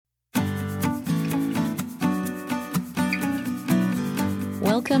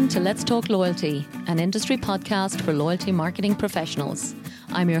Welcome to Let's Talk Loyalty, an industry podcast for loyalty marketing professionals.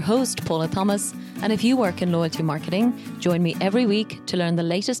 I'm your host, Paula Thomas, and if you work in loyalty marketing, join me every week to learn the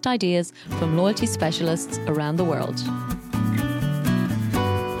latest ideas from loyalty specialists around the world.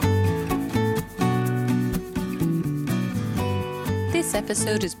 This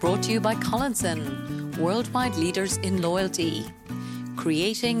episode is brought to you by Collinson, worldwide leaders in loyalty,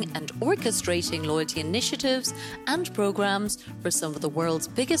 creating and orchestrating loyalty initiatives and programs for some of the world's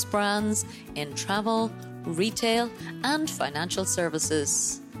biggest brands in travel, retail, and financial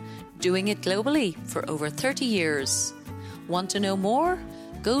services. Doing it globally for over 30 years. Want to know more?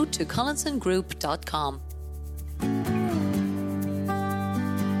 Go to collinsongroup.com.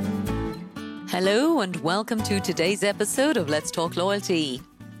 Hello and welcome to today's episode of Let's Talk Loyalty,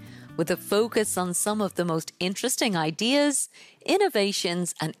 with a focus on some of the most interesting ideas,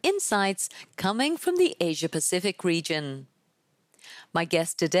 innovations and insights coming from the Asia-Pacific region. My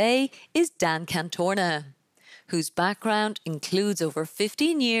guest today is Dan Cantorna, whose background includes over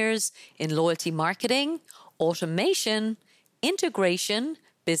 15 years in loyalty marketing, automation, integration,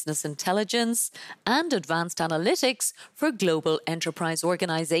 business intelligence, and advanced analytics for global enterprise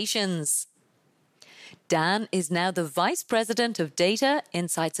organizations. Dan is now the Vice President of Data,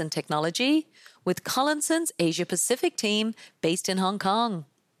 Insights and Technology with Collinson's Asia-Pacific team based in Hong Kong.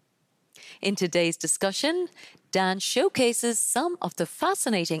 In today's discussion, Dan showcases some of the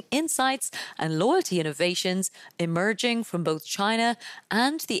fascinating insights and loyalty innovations emerging from both China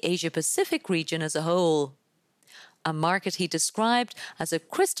and the Asia-Pacific region as a whole. A market he described as a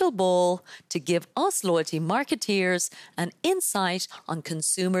crystal ball to give us loyalty marketeers an insight on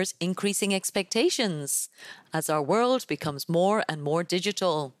consumers' increasing expectations as our world becomes more and more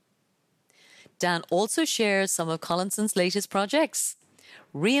digital. Dan also shares some of Collinson's latest projects,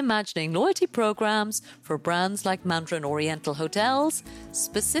 reimagining loyalty programs for brands like Mandarin Oriental Hotels,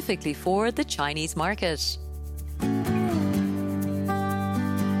 specifically for the Chinese market.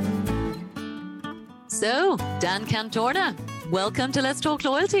 So, Dan Cantorna, welcome to Let's Talk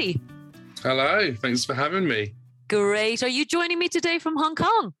Loyalty. Hello, thanks for having me. Great. Are you joining me today from Hong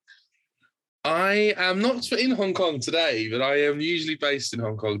Kong? I am not in Hong Kong today, but I am usually based in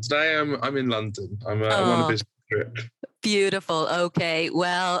Hong Kong. Today I'm in London. I'm on a business trip. Beautiful. Okay.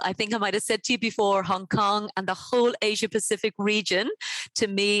 Well, I think I might have said to you before, Hong Kong and the whole Asia-Pacific region to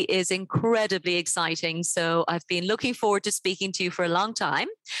me is incredibly exciting. So I've been looking forward to speaking to you for a long time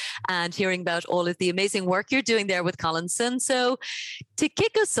and hearing about all of the amazing work you're doing there with Collinson. So to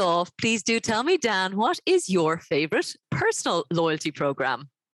kick us off, please do tell me, Dan, what is your favorite personal loyalty program?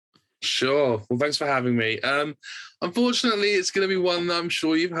 Sure. Well, thanks for having me. Unfortunately, it's going to be one that I'm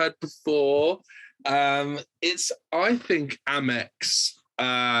sure you've heard before. I think Amex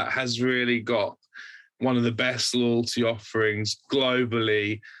has really got one of the best loyalty offerings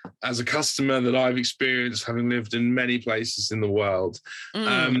globally as a customer that I've experienced having lived in many places in the world.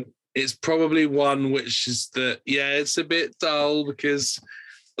 It's probably one which is it's a bit dull because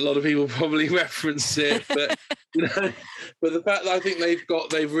a lot of people probably reference it, but but the fact that I think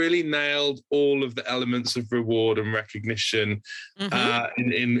they've really nailed all of the elements of reward and recognition in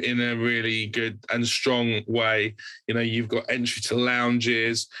a really good and strong way. You've got entry to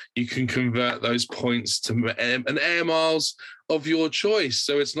lounges, you can convert those points to an air miles of your choice,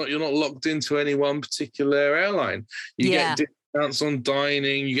 so you're not locked into any one particular airline. You get discounts on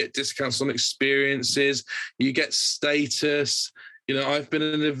dining, you get discounts on experiences, you get status. I've been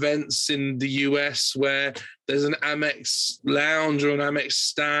at events in the US where there's an Amex lounge or an Amex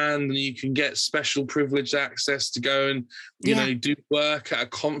stand and you can get special privileged access to go and, do work at a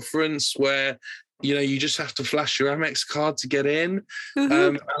conference where, you just have to flash your Amex card to get in.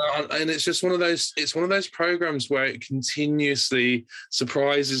 And it's just one of those programs where it continuously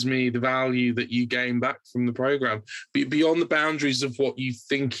surprises me the value that you gain back from the program beyond the boundaries of what you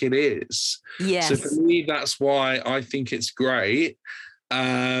think it is. Yes. So for me, that's why I think it's great.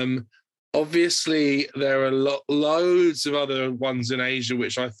 Obviously, there are loads of other ones in Asia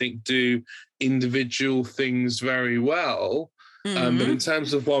which I think do individual things very well. But in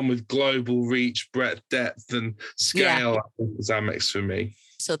terms of one with global reach, breadth, depth, and scale, I think it's Amex for me.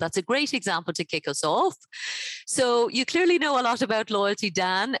 So that's a great example to kick us off. So you clearly know a lot about loyalty,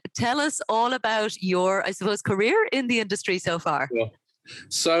 Dan. Tell us all about your, I suppose, career in the industry so far. Yeah.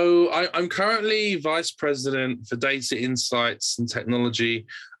 So I'm currently Vice President for Data Insights and Technology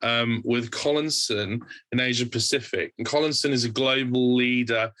with Collinson in Asia Pacific. And Collinson is a global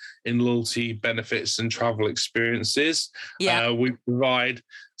leader in loyalty benefits and travel experiences. We provide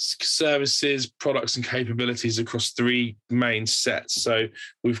services, products, and capabilities across three main sets. So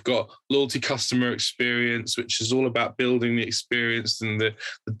we've got loyalty customer experience, which is all about building the experience and the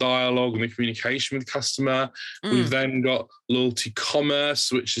dialogue and the communication with the customer. We've then got loyalty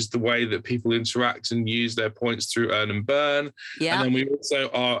commerce, which is the way that people interact and use their points through earn and burn. Yeah. And then we also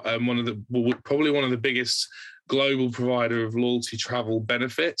are probably one of the biggest global provider of loyalty travel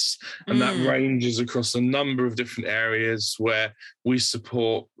benefits, and that ranges across a number of different areas where we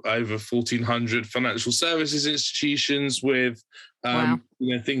support over 1,400 financial services institutions with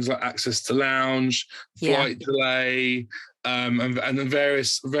things like access to lounge, flight delay, and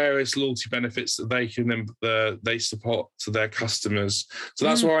various loyalty benefits that they can they support to their customers. So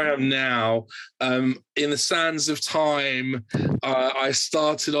that's where I am now. In the sands of time, I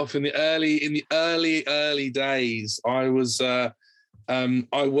started off in the early days. I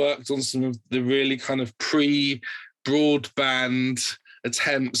worked on some of the really kind of pre-broadband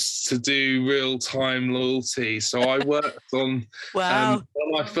attempts to do real-time loyalty. So I worked on one of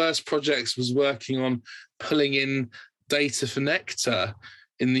my first projects was working on pulling in data for Nectar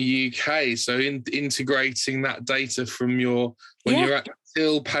in the UK. So integrating that data from when you're at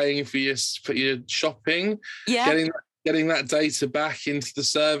till paying for your shopping, getting that data back into the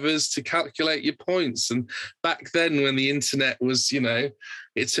servers to calculate your points. And back then, when the internet was,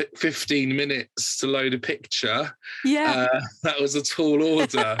 it took 15 minutes to load a picture. That was a tall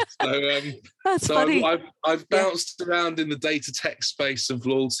order. That's so funny. I've bounced around in the data tech space of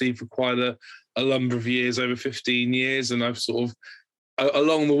loyalty for quite a number of years, over 15 years, and I've sort of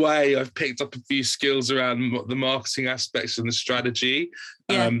along the way I've picked up a few skills around the marketing aspects and the strategy.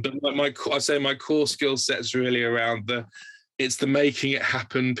 But I'd say my core skill set's really around the making it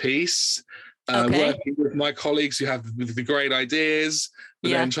happen piece. Working with my colleagues who have the great ideas,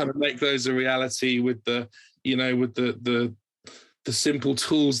 but then trying to make those a reality with the simple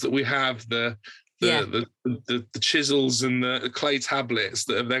tools that we have, the chisels and the clay tablets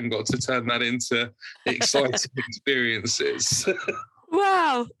that have then got to turn that into exciting experiences.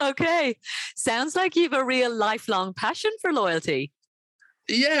 Wow. Okay. Sounds like you've a real lifelong passion for loyalty.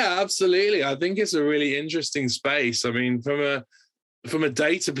 Yeah, absolutely. I think it's a really interesting space. I mean, from a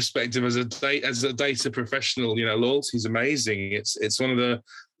data perspective, as a data professional, loyalty is amazing. It's one of the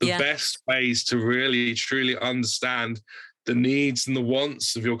best ways to really truly understand the needs and the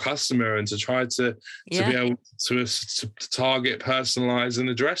wants of your customer, and to try to be able to target, personalize, and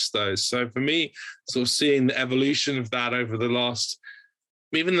address those. So for me, sort of seeing the evolution of that over the last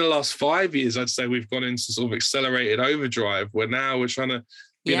 5 years, I'd say we've gone into sort of accelerated overdrive, where now we're trying to,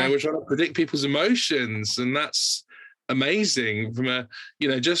 we're trying to predict people's emotions, and that's amazing. From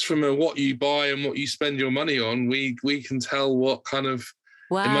just from what you buy and what you spend your money on, we can tell what kind of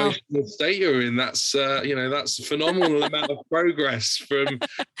emotional state you're in. That's that's a phenomenal amount of progress from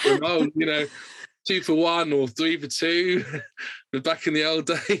 2 for 1 or 3 for 2 back in the old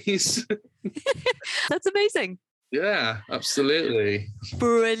days. That's amazing. Yeah, absolutely.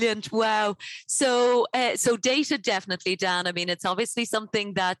 Brilliant. Wow. So data, definitely, Dan. I mean, it's obviously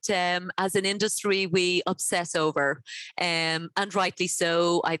something that as an industry we obsess over, and rightly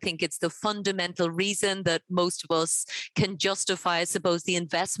so. I think it's the fundamental reason that most of us can justify, I suppose, the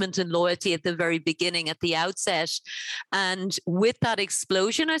investment in loyalty at the very beginning, at the outset. And with that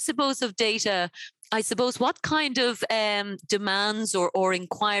explosion, I suppose, of data, what kind of demands or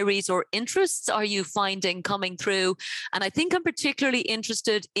inquiries or interests are you finding coming through? And I think I'm particularly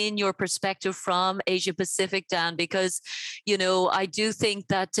interested in your perspective from Asia Pacific, Dan, because, I do think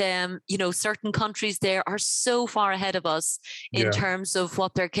that, certain countries there are so far ahead of us in terms of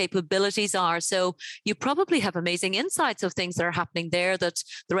what their capabilities are. So you probably have amazing insights of things that are happening there that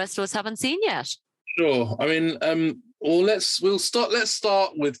the rest of us haven't seen yet. Sure. I mean, let's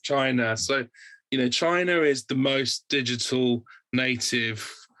start with China. So, China is the most digital native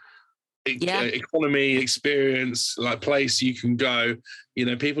economy experience, like place you can go.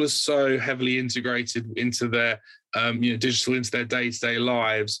 People are so heavily integrated into their digital into their day-to-day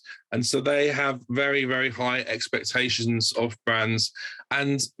lives, and so they have very, very high expectations of brands.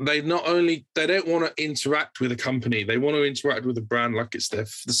 And they don't want to interact with a company, they want to interact with a brand like it's the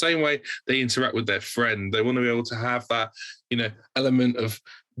same way they interact with their friend. They want to be able to have that element of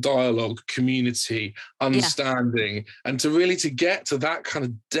dialogue, community, understanding, and to get to that kind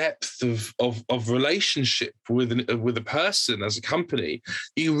of depth of relationship with a person as a company,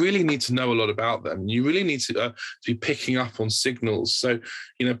 you really need to know a lot about them. You really need to be picking up on signals. So,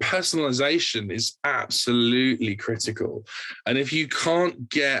 personalization is absolutely critical. And if you can't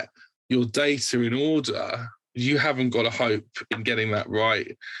get your data in order, you haven't got a hope in getting that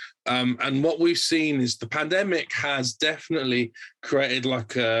right. And what we've seen is the pandemic has definitely created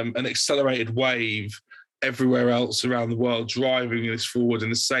like an accelerated wave everywhere else around the world, driving this forward in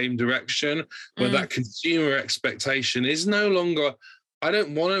the same direction, where that consumer expectation is no longer, I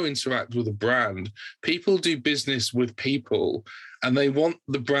don't want to interact with a brand. People do business with people, and they want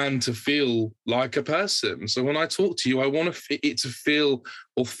the brand to feel like a person. So when I talk to you, I want it to feel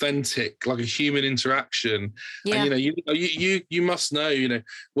authentic, like a human interaction. Yeah. And you must know,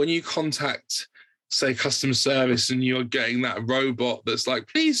 when you contact, say, customer service, and you're getting that robot that's like,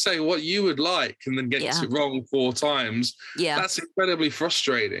 please say what you would like, and then gets it wrong 4 times. That's incredibly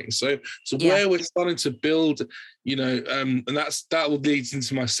frustrating. So where we're starting to build, and that will lead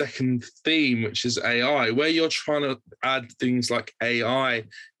into my second theme, which is AI, where you're trying to add things like AI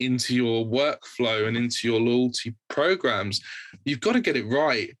into your workflow and into your loyalty programs. You've got to get it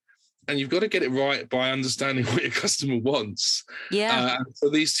right. And you've got to get it right by understanding what your customer wants. So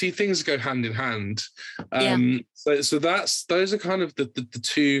these 2 things go hand in hand. So those are kind of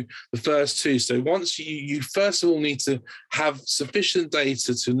the first 2. So once you first of all need to have sufficient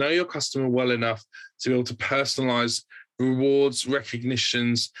data to know your customer well enough to be able to personalize rewards,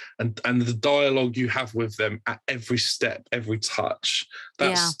 recognitions, and the dialogue you have with them at every step, every touch.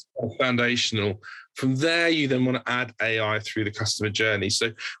 That's foundational. From there, you then want to add AI through the customer journey.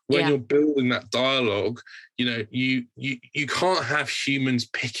 So when you're building that dialogue, you can't have humans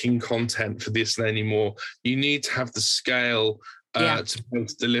picking content for this anymore. You need to have the scale to be able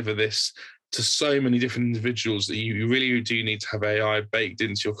to deliver this to so many different individuals that you really do need to have AI baked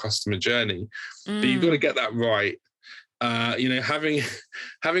into your customer journey. But you've got to get that right. Having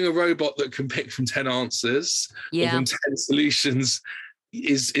a robot that can pick from 10 answers or from 10 solutions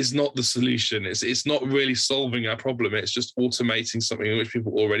is not the solution. It's not really solving our problem. It's just automating something which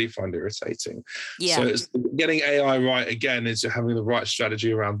people already find irritating. So it's getting AI right again is having the right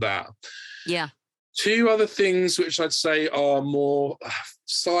strategy around that. 2 other things which I'd say are more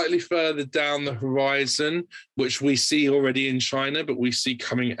slightly further down the horizon, which we see already in China, but we see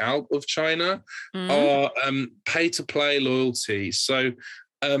coming out of China, are pay-to-play loyalty. So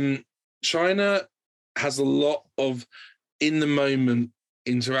China has a lot of in-the-moment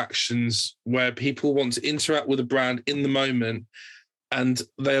interactions where people want to interact with a brand in the moment, and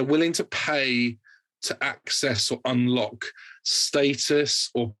they are willing to pay to access or unlock status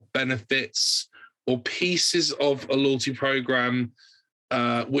or benefits or pieces of a loyalty program,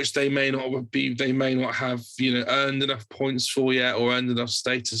 which they may not have, earned enough points for yet or earned enough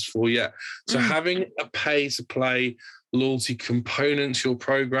status for yet. So having a pay-to-play loyalty component to your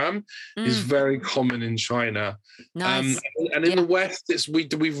program is very common in China. Nice. And in the West, we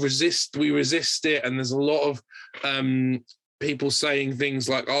resist it, and there's a lot of people saying things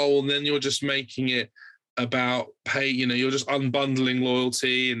like, oh, well, then you're just making it about pay, you're just unbundling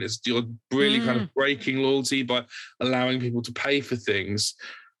loyalty, and you're really kind of breaking loyalty by allowing people to pay for things.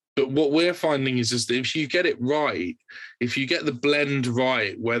 But what we're finding is that if you get it right, if you get the blend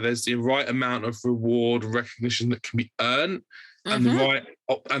right, where there's the right amount of reward recognition that can be earned, and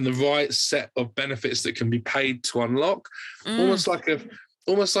the right set of benefits that can be paid to unlock, almost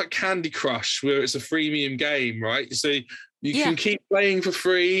like Candy Crush, where it's a freemium game, right? So you can keep playing for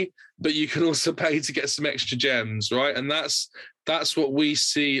free, but you can also pay to get some extra gems, right? And that's what we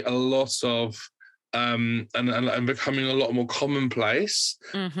see a lot of, and becoming a lot more commonplace.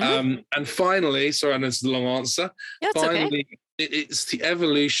 And finally, sorry, I know it's a long answer. Finally, it's the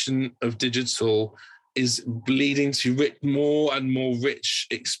evolution of digital is leading to more and more rich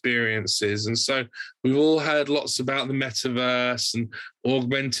experiences. And so we've all heard lots about the metaverse and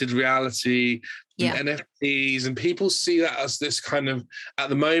augmented reality, and NFTs, and people see that as this kind of, at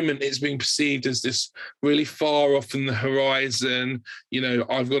the moment, it's being perceived as this really far off in the horizon.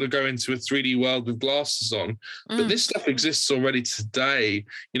 I've got to go into a 3D world with glasses on. But this stuff exists already today.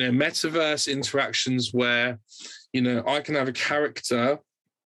 Metaverse interactions where, I can have a character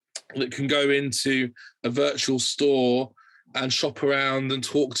that can go into a virtual store and shop around and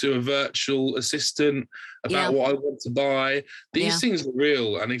talk to a virtual assistant about what I want to buy. These things are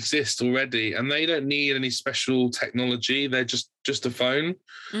real and exist already, and they don't need any special technology. They're just a phone.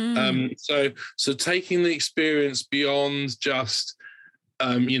 So taking the experience beyond just,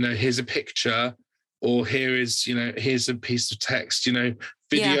 here's a picture, or here's a piece of text,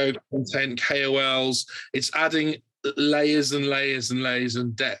 video content, KOLs. It's adding layers and layers and layers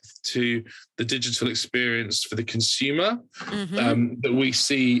and depth to the digital experience for the consumer, that we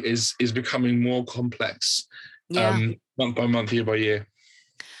see is becoming more complex month by month, year by year.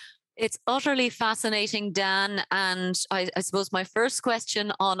 It's utterly fascinating, Dan. And I suppose my first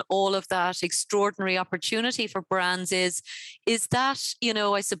question on all of that extraordinary opportunity for brands is that,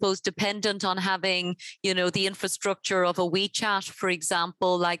 I suppose dependent on having, the infrastructure of a WeChat, for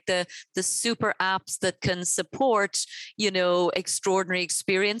example, like the super apps that can support, extraordinary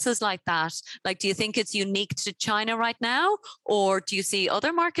experiences like that? Like, do you think it's unique to China right now? Or do you see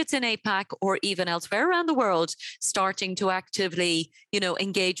other markets in APAC or even elsewhere around the world starting to actively,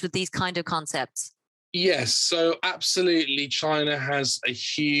 engage with these kind of concepts? Yes, so absolutely, China has a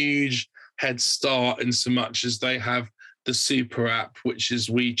huge head start in so much as they have the super app, which is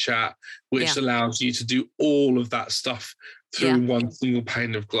WeChat, which allows you to do all of that stuff through one single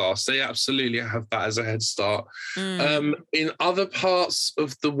pane of glass. They absolutely have that as a head start. In other parts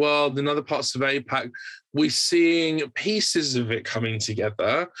of the world, in other parts of APAC, we're seeing pieces of it coming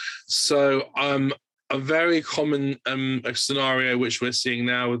together. So a very common scenario which we're seeing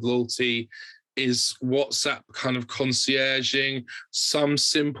now with loyalty is WhatsApp kind of concierging, some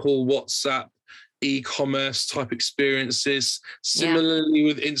simple WhatsApp e-commerce type experiences. Similarly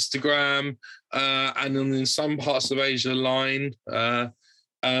with Instagram, and then in some parts of Asia, Line.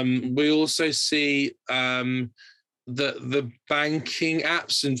 We also see the banking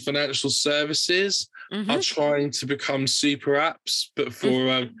apps and financial services are trying to become super apps, but for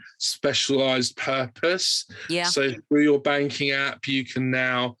a specialized purpose. So through your banking app, you can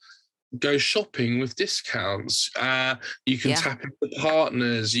now go shopping with discounts. You can tap into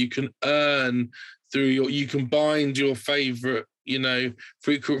partners. You can earn through you can bind your favorite,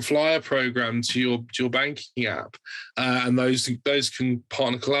 frequent flyer program to your banking app, and those can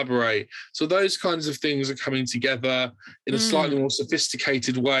partner collaborate. So those kinds of things are coming together in a slightly more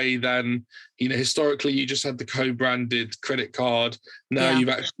sophisticated way than, historically you just had the co-branded credit card. Now you've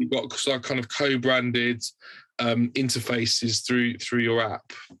actually got kind of co-branded interfaces through your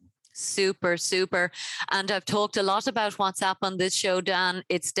app. Super, super. And I've talked a lot about WhatsApp on this show, Dan.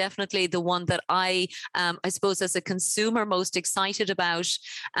 It's definitely the one that I suppose as a consumer most excited about.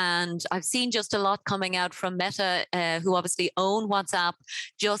 And I've seen just a lot coming out from Meta, who obviously own WhatsApp,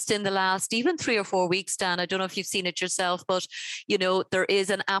 just in the last even 3 or 4 weeks, Dan. I don't know if you've seen it yourself, but, there is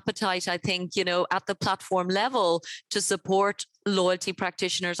an appetite, I think, at the platform level to support loyalty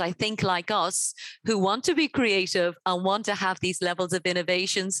practitioners, I think, like us, who want to be creative and want to have these levels of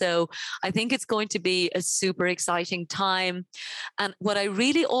innovation. So I think it's going to be a super exciting time. And what I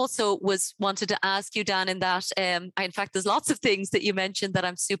really also wanted to ask you, Dan, in that, in fact, there's lots of things that you mentioned that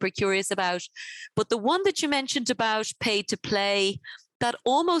I'm super curious about, but the one that you mentioned about pay to play, that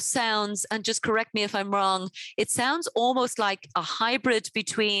almost sounds, and just correct me if I'm wrong, it sounds almost like a hybrid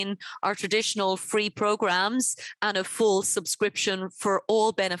between our traditional free programs and a full subscription for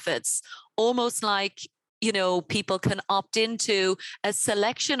all benefits. Almost like, people can opt into a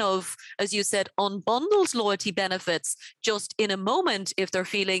selection of, as you said, unbundled loyalty benefits just in a moment if they're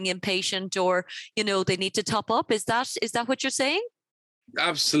feeling impatient or, they need to top up. Is that what you're saying?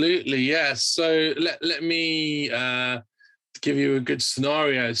 Absolutely, yes. So let me give you a good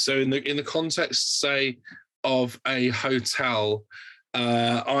scenario. So in the context, say, of a hotel,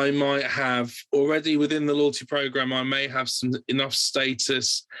 I might have already within the loyalty program, I may have enough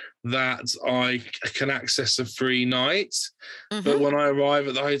status that I can access a free night. But when I arrive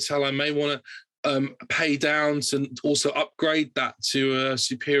at the hotel, I may want to pay down to also upgrade that to a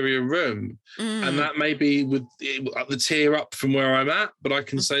superior room. And that may be with the tier up from where I'm at, but I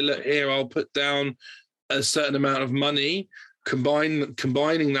can say, look, here, I'll put down a certain amount of money,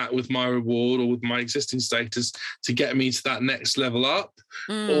 combining that with my reward or with my existing status to get me to that next level up.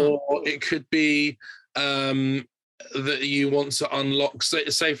 Or it could be that you want to unlock,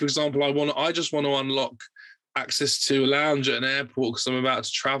 say for example, I just want to unlock access to a lounge at an airport because I'm about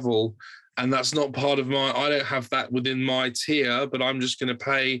to travel, and that's not part of I don't have that within my tier, but I'm just going to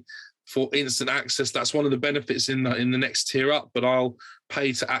pay for instant access. That's one of the benefits in the next tier up, but I'll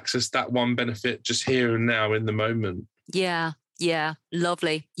pay to access that one benefit just here and now in the moment. Yeah,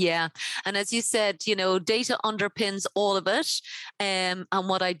 lovely. Yeah. And as you said, data underpins all of it. And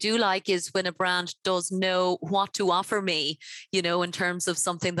what I do like is when a brand does know what to offer me, in terms of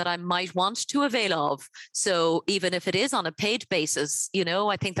something that I might want to avail of. So even if it is on a paid basis,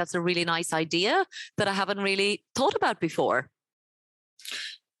 I think that's a really nice idea that I haven't really thought about before.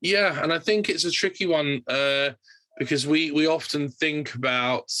 Yeah. And I think it's a tricky one because we often think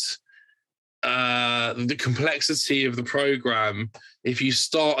about the complexity of the program. If you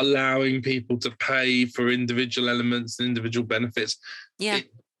start allowing people to pay for individual elements and individual benefits,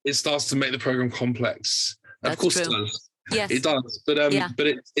 it starts to make the program complex. Of course it does. Yes, it does. But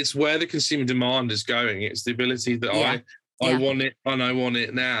it's where the consumer demand is going. It's the ability that I want it and I want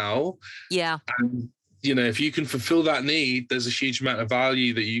it now. Yeah. And, if you can fulfill that need, there's a huge amount of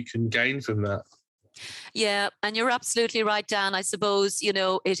value that you can gain from that. Yeah, and you're absolutely right, Dan. I suppose,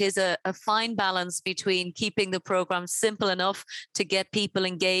 it is a fine balance between keeping the program simple enough to get people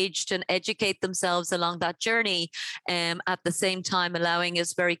engaged and educate themselves along that journey, at the same time allowing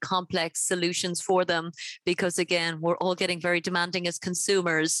us very complex solutions for them, because again, we're all getting very demanding as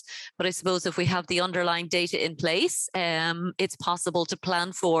consumers. But I suppose if we have the underlying data in place, it's possible to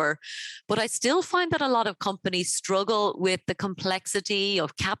plan for. But I still find that a lot of companies struggle with the complexity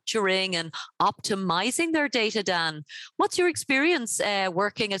of capturing and optimizing their data, Dan. What's your experience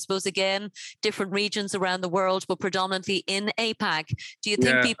working, I suppose, again, different regions around the world, but predominantly in APAC? Do you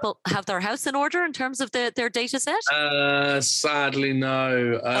think people have their house in order in terms of their data set? Sadly,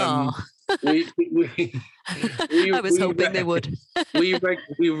 no. I was hoping they would.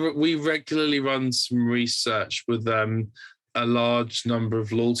 we regularly run some research with a large number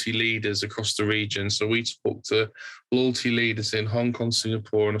of loyalty leaders across the region. So we talk to loyalty leaders in Hong Kong,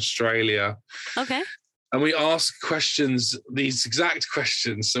 Singapore, and Australia. Okay. And we ask questions, these exact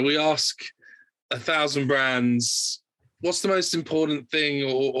questions. So we ask 1,000 brands, what's the most important thing,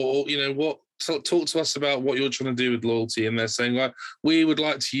 or talk to us about what you're trying to do with loyalty. And they're saying, well, we would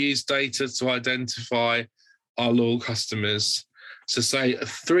like to use data to identify our loyal customers. So say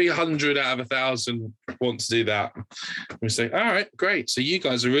 300 out of 1,000 want to do that. And we say, all right, great. So you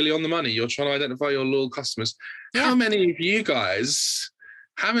guys are really on the money. You're trying to identify your loyal customers. Yeah. How many of you guys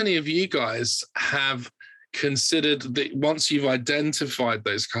have considered that once you've identified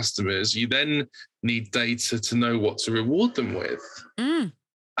those customers, you then need data to know what to reward them with? And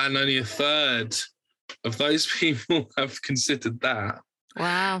only a third of those people have considered that.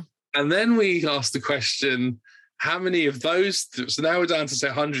 Wow. And then we asked the question, how many of those, so now we're down to say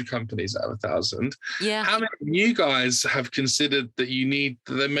 100 companies out of 1,000. Yeah. How many of you guys have considered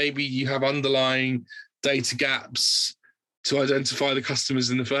that maybe you have underlying data gaps to identify the customers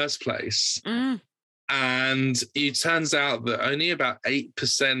in the first place? And it turns out that only about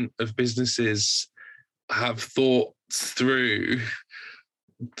 8% of businesses have thought through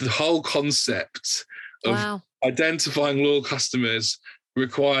the whole concept of identifying loyal customers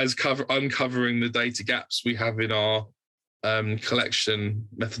requires uncovering the data gaps we have in our collection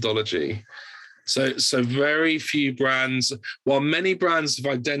methodology. So very few brands, while many brands have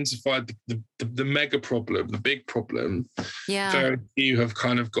identified the mega problem, the big problem, very few have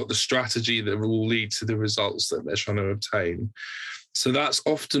kind of got the strategy that will lead to the results that they're trying to obtain. So that's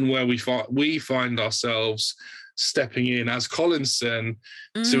often where we find ourselves stepping in as Collinson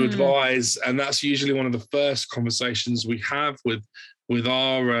to advise, and that's usually one of the first conversations we have with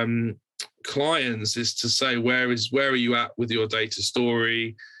our clients, is to say, where are you at with your data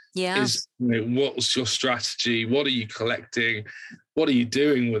story? Yeah. What's your strategy? What are you collecting? What are you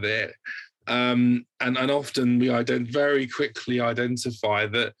doing with it? And often we very quickly identify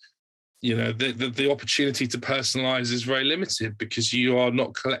that the opportunity to personalize is very limited because you are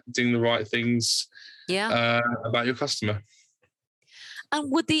not collecting the right things about your customer. And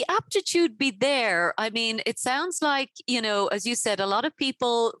would the aptitude be there? I mean, it sounds like, as you said, a lot of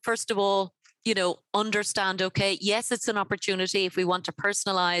people, first of all, understand, okay, yes, it's an opportunity if we want to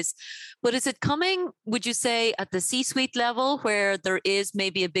personalize, but is it coming, would you say, at the C-suite level where there is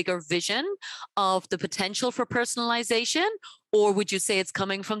maybe a bigger vision of the potential for personalization? Or would you say it's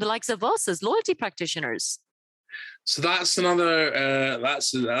coming from the likes of us as loyalty practitioners? So that's another,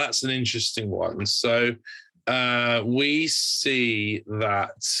 that's an interesting one. So we see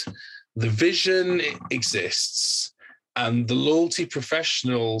that the vision exists and the loyalty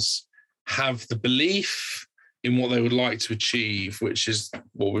professionals have the belief in what they would like to achieve, which is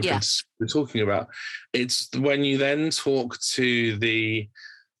what we've been talking about. It's when you then talk to the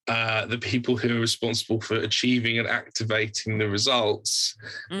people who are responsible for achieving and activating the results,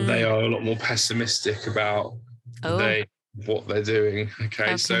 they are a lot more pessimistic about what they're doing.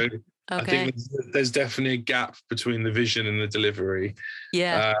 Okay. So I think there's definitely a gap between the vision and the delivery.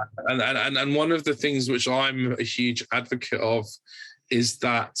 Yeah. And one of the things which I'm a huge advocate of is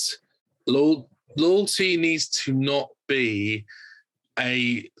that loyalty needs to not be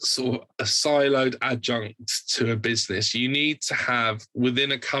a sort of a siloed adjunct to a business. You need to have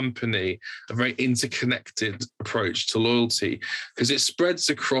within a company a very interconnected approach to loyalty, because it spreads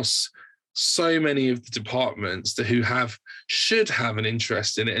across so many of the departments who should have an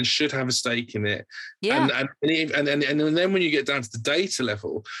interest in it and should have a stake in it. And then when you get down to the data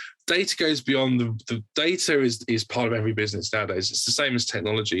level, data goes beyond the data is part of every business nowadays. It's the same as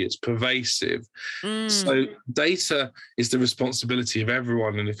technology. It's pervasive. So data is the responsibility of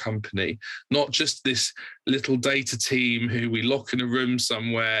everyone in a company, not just this little data team who we lock in a room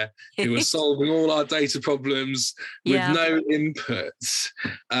somewhere, who are solving all our data problems with no input.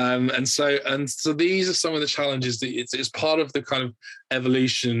 And so these are some of the challenges that it's part of the kind of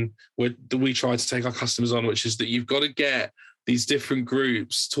evolution that we try to take our customers on, which is that you've got to get these different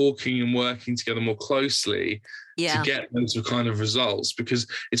groups talking and working together more closely to get those kind of results, because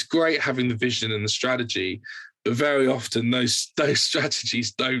it's great having the vision and the strategy, but very often those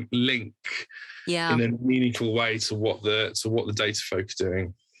strategies don't link in a meaningful way to what the data folk are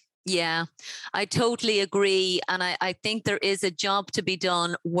doing. Yeah, I totally agree. And I think there is a job to be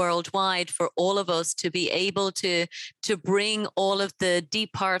done worldwide for all of us to be able to bring all of the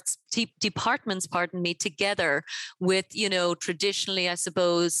departments, together with, traditionally, I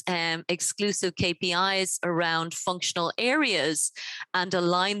suppose, exclusive KPIs around functional areas, and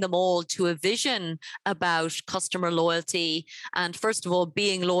align them all to a vision about customer loyalty. And first of all,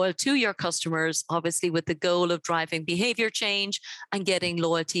 being loyal to your customers, obviously with the goal of driving behavior change and getting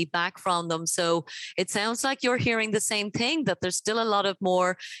loyalty back from them. So it sounds like you're hearing the same thing, that there's still a lot of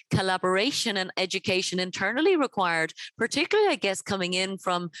more collaboration and education internally required, particularly, I guess, coming in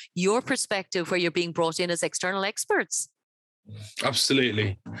from your perspective, where you're being brought in as external experts.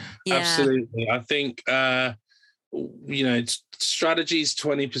 Absolutely. I think strategy is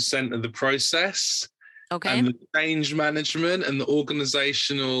 20% of the process, and the change management and the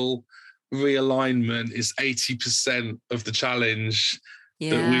organizational realignment is 80% of the challenge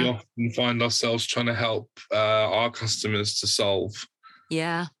that we often find ourselves trying to help our customers to solve.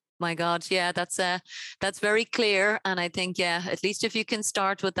 Yeah. My God. Yeah, that's very clear. And I think, at least if you can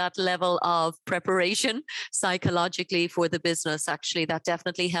start with that level of preparation psychologically for the business, actually, that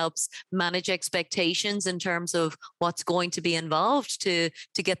definitely helps manage expectations in terms of what's going to be involved to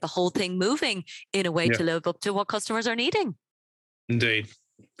get the whole thing moving in a way to live up to what customers are needing. Indeed.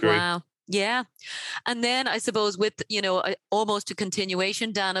 Great. Wow. Yeah. And then I suppose with, almost a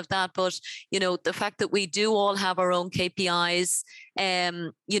continuation, Dan, of that, but, the fact that we do all have our own KPIs,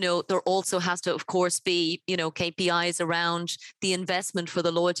 there also has to, of course, be, KPIs around the investment for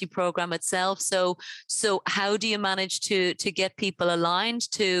the loyalty program itself. So how do you manage to get people aligned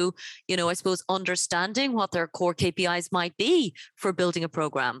to, I suppose, understanding what their core KPIs might be for building a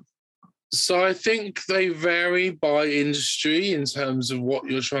program? So I think they vary by industry in terms of what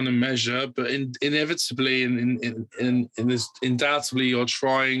you're trying to measure, but inevitably in this, undoubtedly, you're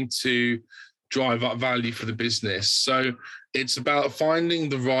trying to drive up value for the business. So it's about finding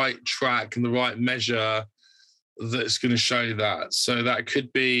the right track and the right measure that's going to show that. So that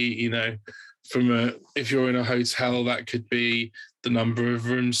could be, if you're in a hotel, that could be the number of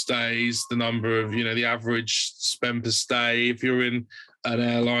room stays, the number of, the average spend per stay. If you're in an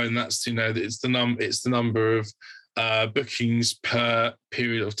airline, that's, it's the number of bookings per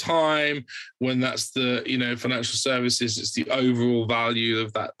period of time. When that's the, financial services, it's the overall value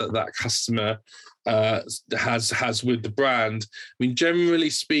of that customer has with the brand. I mean, generally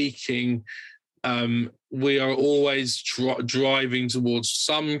speaking, we are always driving towards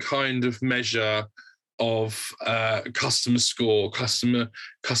some kind of measure of customer score, customer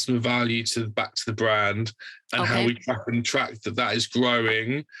value back to the brand, and how we track that is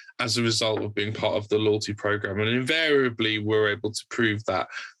growing as a result of being part of the loyalty program. And invariably, we're able to prove that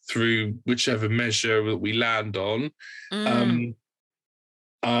through whichever measure that we land on. I'm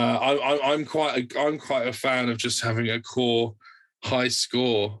quite a fan of just having a core high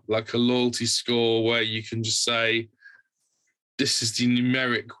score, like a loyalty score, where you can just say, this is the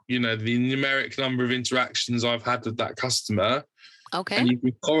numeric number of interactions I've had with that customer. Okay. And you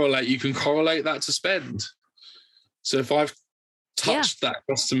can correlate that to spend. So if I've touched that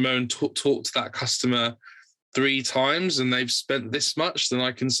customer and talked to that customer 3 times and they've spent this much, then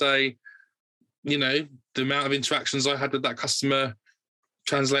I can say, the amount of interactions I had with that customer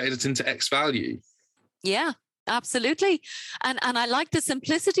translated it into X value. Yeah. Absolutely. And I like the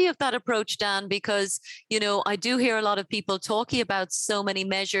simplicity of that approach, Dan, because, I do hear a lot of people talking about so many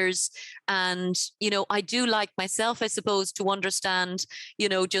measures. And, I do like myself, I suppose, to understand,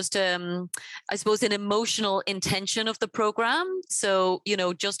 just, I suppose, an emotional intention of the program. So,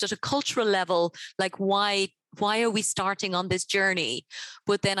 just at a cultural level, like why are we starting on this journey?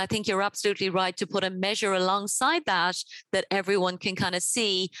 But then I think you're absolutely right to put a measure alongside that everyone can kind of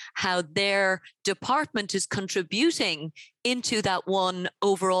see how their department is contributing into that one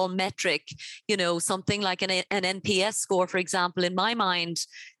overall metric. Something like an NPS score, for example, in my mind,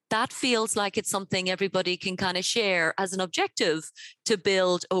 that feels like it's something everybody can kind of share as an objective to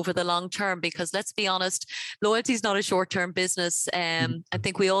build over the long term. Because let's be honest, loyalty is not a short-term business. I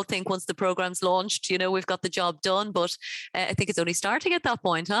think we all think once the program's launched, we've got the job done, but I think it's only starting at that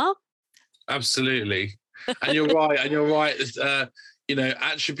point, huh? Absolutely. And you're right.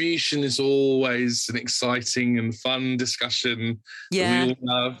 Attribution is always an exciting and fun discussion. Yeah. We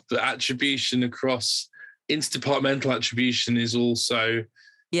all have, but attribution across interdepartmental attribution is also,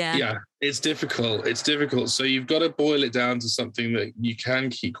 it's difficult. It's difficult. So you've got to boil it down to something that you can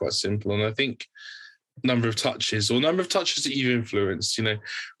keep quite simple. And I think number of touches that you've influenced,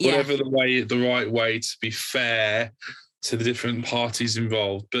 whatever the right way to be fair to the different parties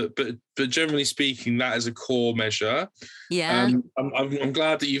involved, but generally speaking, that is a core measure. I'm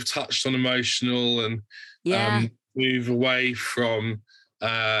glad that you've touched on emotional and move away from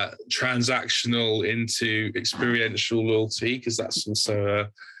transactional into experiential loyalty, because that's also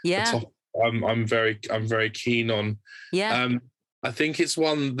a topic I'm very keen on. I think it's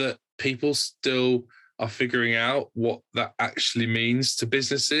one that people still are figuring out what that actually means to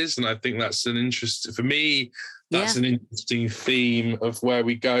businesses, and I think that's an interest for me. That's an interesting theme of where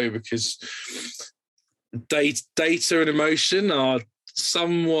we go, because data and emotion are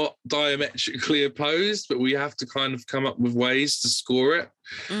somewhat diametrically opposed, but we have to kind of come up with ways to score it.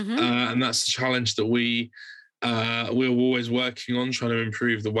 And that's the challenge that we're always working on, trying to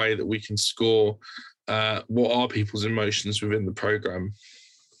improve the way that we can score what are people's emotions within the program.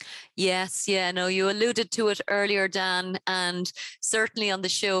 Yes, no, you alluded to it earlier, Dan, and certainly on the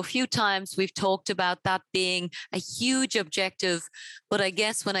show a few times we've talked about that being a huge objective. But I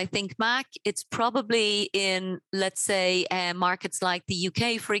guess when I think back, it's probably in, let's say, markets like the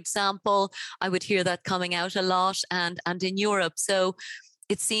UK, for example. I would hear that coming out a lot, and in Europe. So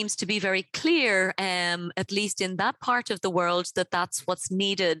it seems to be very clear, at least in that part of the world, that that's what's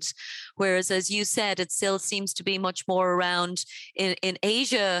needed. Whereas, as you said, it still seems to be much more around in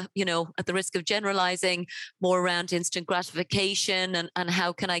Asia, at the risk of generalizing, more around instant gratification and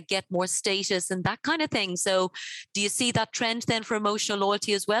how can I get more status and that kind of thing. So do you see that trend then for emotional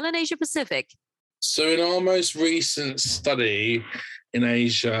loyalty as well in Asia Pacific? So in our most recent study in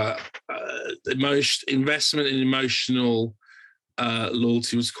Asia, investment in emotional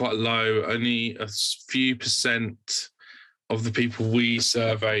loyalty was quite low. Only a few percent of the people we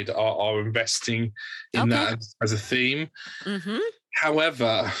surveyed are investing in that as a theme.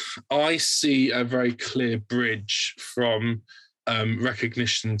 However, I see a very clear bridge from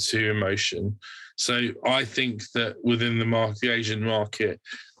recognition to emotion. So I think that within the Asian market,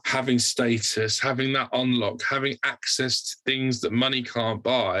 having status, having that unlock, having access to things that money can't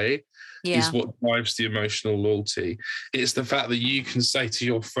buy is what drives the emotional loyalty. It's the fact that you can say to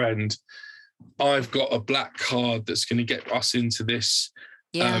your friend, I've got a black card that's going to get us into this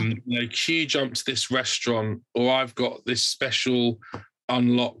queue jump to this restaurant, or I've got this special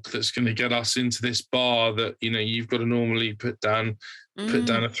unlock that's going to get us into this bar that you've got to normally put down a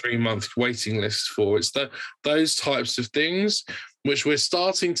 3-month waiting list for. It's those types of things which we're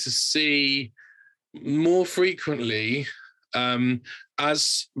starting to see more frequently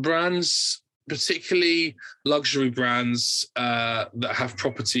as brands, particularly luxury brands that have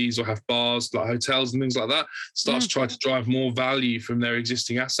properties or have bars like hotels and things like that, start to try to drive more value from their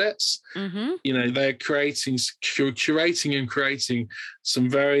existing assets. They're curating and creating some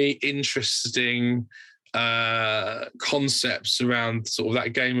very interesting concepts around sort of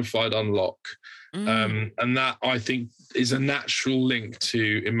that gamified unlock. And that, I think, is a natural link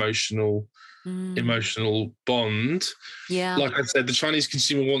to emotional bond. Like I said, the Chinese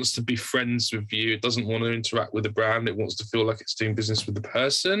consumer wants to be friends with you. It doesn't want to interact with the brand. It wants to feel like it's doing business with the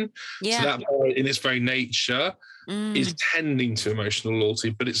person. So that, in its very nature, is tending to emotional loyalty,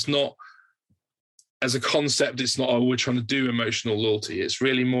 but it's not, as a concept, it's not, we're trying to do emotional loyalty. It's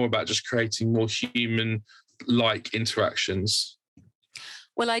really more about just creating more human-like interactions.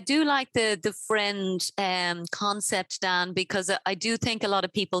 Well, I do like the friend concept, Dan, because I do think a lot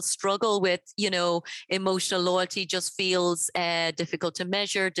of people struggle with, emotional loyalty just feels difficult to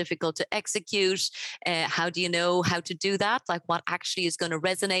measure, difficult to execute. How do you know how to do that? Like what actually is going to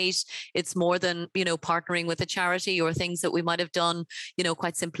resonate? It's more than, partnering with a charity or things that we might have done,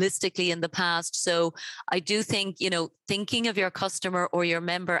 quite simplistically in the past. So I do think, thinking of your customer or your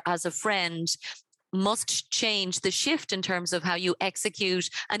member as a friend must change, the shift in terms of how you execute,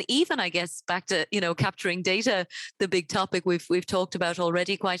 and even, I guess, back to, capturing data, the big topic we've talked about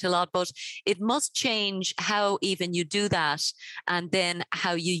already quite a lot, but it must change how even you do that and then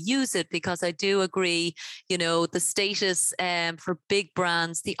how you use it, because I do agree, the status for big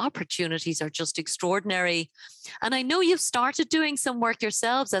brands, the opportunities are just extraordinary. And I know you've started doing some work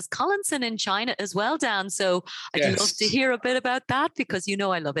yourselves as Collinson in China as well, Dan. So I'd love to hear a bit about that, because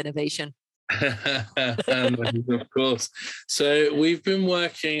I love innovation. Of course. So we've been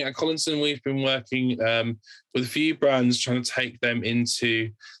working at Collinson. We've been working with a few brands, trying to take them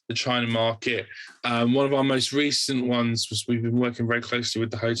into the China market. One of our most recent ones was we've been working very closely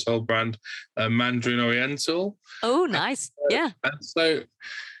with the hotel brand Mandarin Oriental. Oh, nice. Yeah. And so,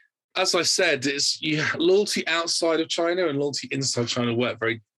 as I said, loyalty outside of China and loyalty inside China work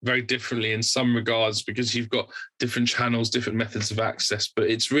very, very differently in some regards, because you've got different channels, different methods of access, but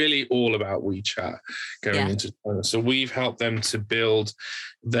it's really all about WeChat going into China. So we've helped them to build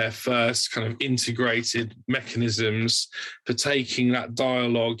their first kind of integrated mechanisms for taking that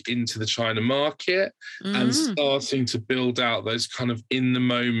dialogue into the China market and starting to build out those kind of in the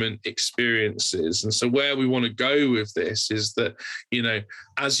moment experiences. And so where we want to go with this is that,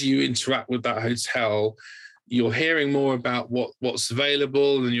 as you interact with that hotel, you're hearing more about what's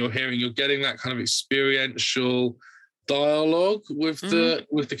available, and you're getting that kind of experiential dialogue with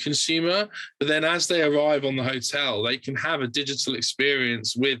the consumer. But then as they arrive on the hotel, they can have a digital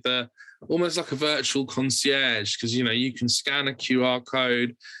experience with almost like a virtual concierge, because you can scan a QR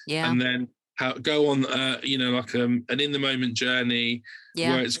code and then go on like an in the moment journey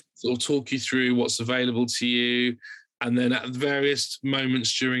where it'll talk you through what's available to you, and then at various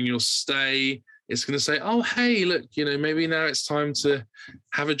moments during your stay, it's going to say, oh, hey, look, maybe now it's time to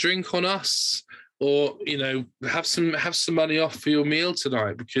have a drink on us, or, have some money off for your meal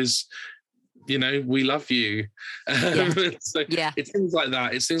tonight, because, we love you. It's things like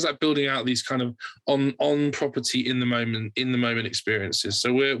that. It's things like building out these kind of on property in the moment experiences.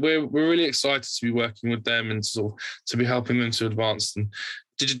 So we're really excited to be working with them and to be helping them to advance and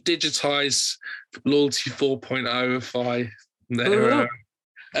digitize Loyalty 4.0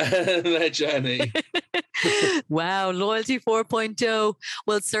 their journey. Wow, Loyalty 4.0.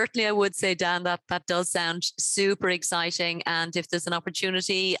 Well, certainly I would say, Dan, that does sound super exciting. And if there's an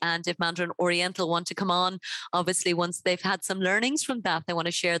opportunity, and if Mandarin Oriental want to come on, obviously once they've had some learnings from that, they want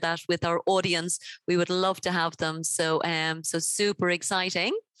to share that with our audience, we would love to have them. So super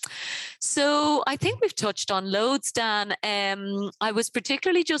exciting. So I think we've touched on loads, Dan. I was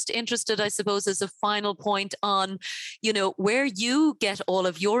particularly just interested, I suppose, as a final point on, where you get all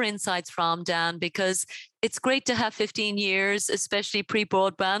of your insights from, Dan, because it's great to have 15 years, especially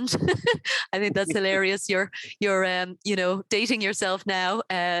pre-broadband. I think that's hilarious. You're dating yourself now,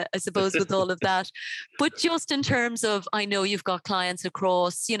 I suppose, with all of that. But just in terms of, I know you've got clients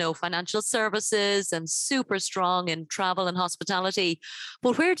across, financial services and super strong in travel and hospitality.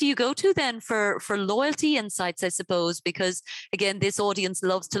 But where do you go to then for loyalty insights, I suppose? Because again, this audience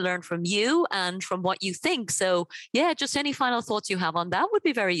loves to learn from you and from what you think. So just any final thoughts you have on that would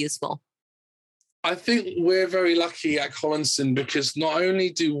be very useful. I think we're very lucky at Collinson, because not only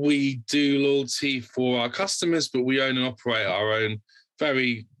do we do loyalty for our customers, but we own and operate our own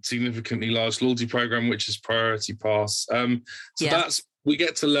very significantly large loyalty program, which is Priority Pass. That's, we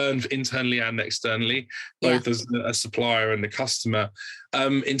get to learn internally and externally, both as a supplier and a customer.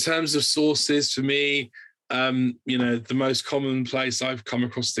 In terms of sources, for me, the most common place I've come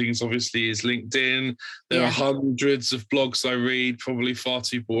across things, obviously, is LinkedIn. There are hundreds of blogs I read, probably far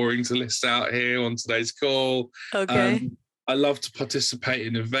too boring to list out here on today's call. Okay. I love to participate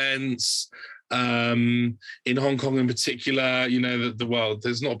in events. In Hong Kong in particular,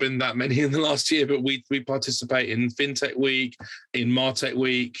 there's not been that many in the last year, but we participate in FinTech Week, in MarTech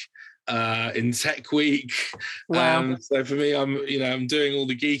Week, in Tech Week. Wow. So for me, I'm doing all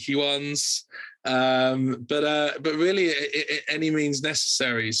the geeky ones. But really any means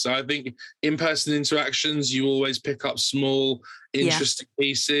necessary. So I think in-person interactions, you always pick up small interesting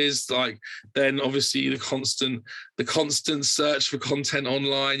pieces, like then obviously the constant search for content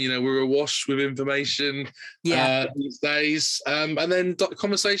online. We're awash with information these days, and then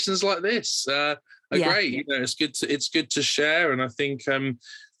conversations like this are great. It's good to share, and I think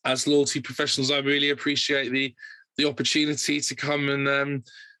as loyalty professionals, I really appreciate the opportunity to come and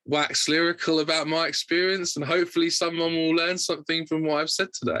wax lyrical about my experience, and hopefully someone will learn something from what I've said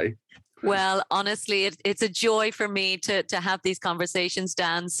today. Well, honestly, it's a joy for me to have these conversations,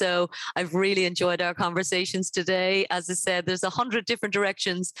 Dan. So I've really enjoyed our conversations today. As I said, there's 100 different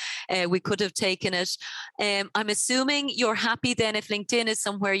directions we could have taken it. I'm assuming you're happy then if LinkedIn is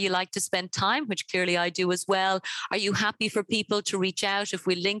somewhere you like to spend time, which clearly I do as well. Are you happy for people to reach out if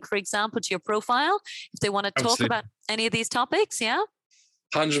we link, for example, to your profile, if they want to talk Absolutely. about any of these topics? Yeah.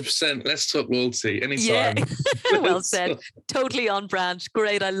 100%. Let's talk loyalty anytime. Yeah. Well said. Totally on brand.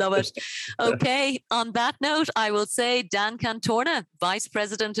 Great. I love it. Okay. On that note, I will say Dan Cantorna, Vice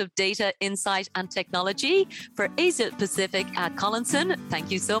President of Data, Insight and Technology for Asia Pacific at Collinson.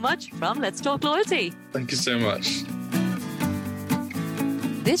 Thank you so much from Let's Talk Loyalty. Thank you so much.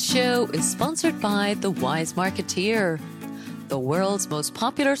 This show is sponsored by The Wise Marketeer, the world's most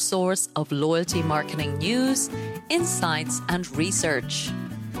popular source of loyalty marketing news, insights, and research.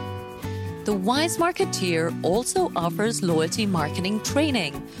 The Wise Marketeer also offers loyalty marketing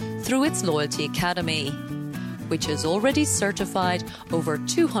training through its Loyalty Academy, which has already certified over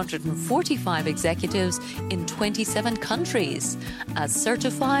 245 executives in 27 countries as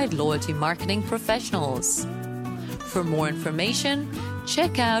certified loyalty marketing professionals. For more information,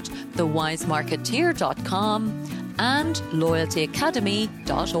 check out thewisemarketeer.com and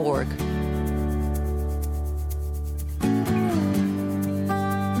loyaltyacademy.org.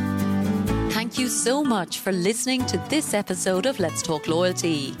 Thank you so much for listening to this episode of Let's Talk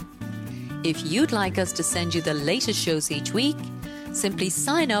Loyalty. If you'd like us to send you the latest shows each week, simply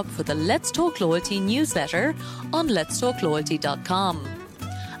sign up for the Let's Talk Loyalty newsletter on letstalkloyalty.com,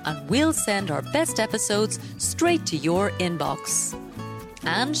 and we'll send our best episodes straight to your inbox.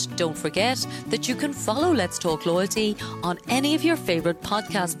 And don't forget that you can follow Let's Talk Loyalty on any of your favorite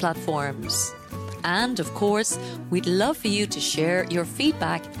podcast platforms. And of course, we'd love for you to share your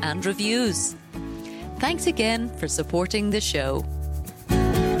feedback and reviews. Thanks again for supporting the show.